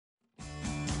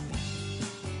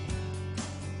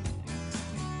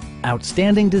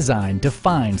Outstanding design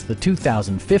defines the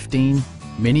 2015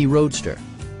 Mini Roadster.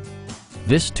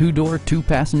 This two-door,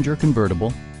 two-passenger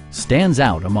convertible stands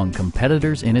out among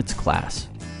competitors in its class.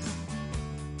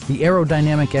 The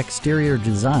aerodynamic exterior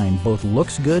design both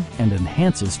looks good and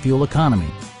enhances fuel economy,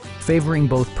 favoring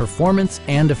both performance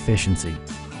and efficiency.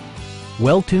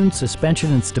 Well-tuned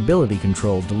suspension and stability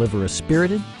control deliver a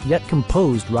spirited yet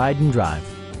composed ride and drive.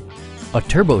 A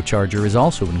turbocharger is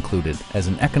also included as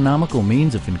an economical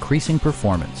means of increasing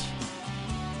performance.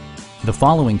 The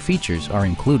following features are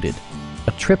included: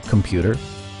 a trip computer,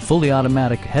 fully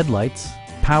automatic headlights,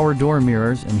 power door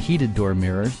mirrors and heated door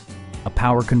mirrors, a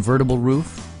power convertible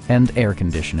roof, and air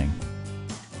conditioning.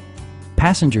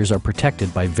 Passengers are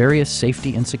protected by various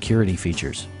safety and security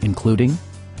features, including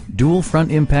dual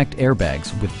front impact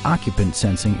airbags with occupant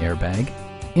sensing airbag,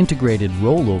 integrated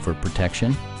rollover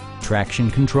protection,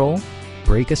 traction control,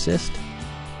 brake assist,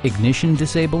 ignition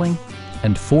disabling,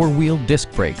 and four-wheel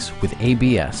disc brakes with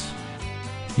ABS.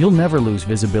 You'll never lose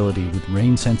visibility with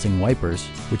rain-sensing wipers,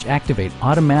 which activate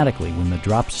automatically when the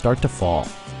drops start to fall.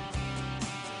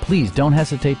 Please don't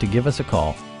hesitate to give us a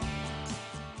call.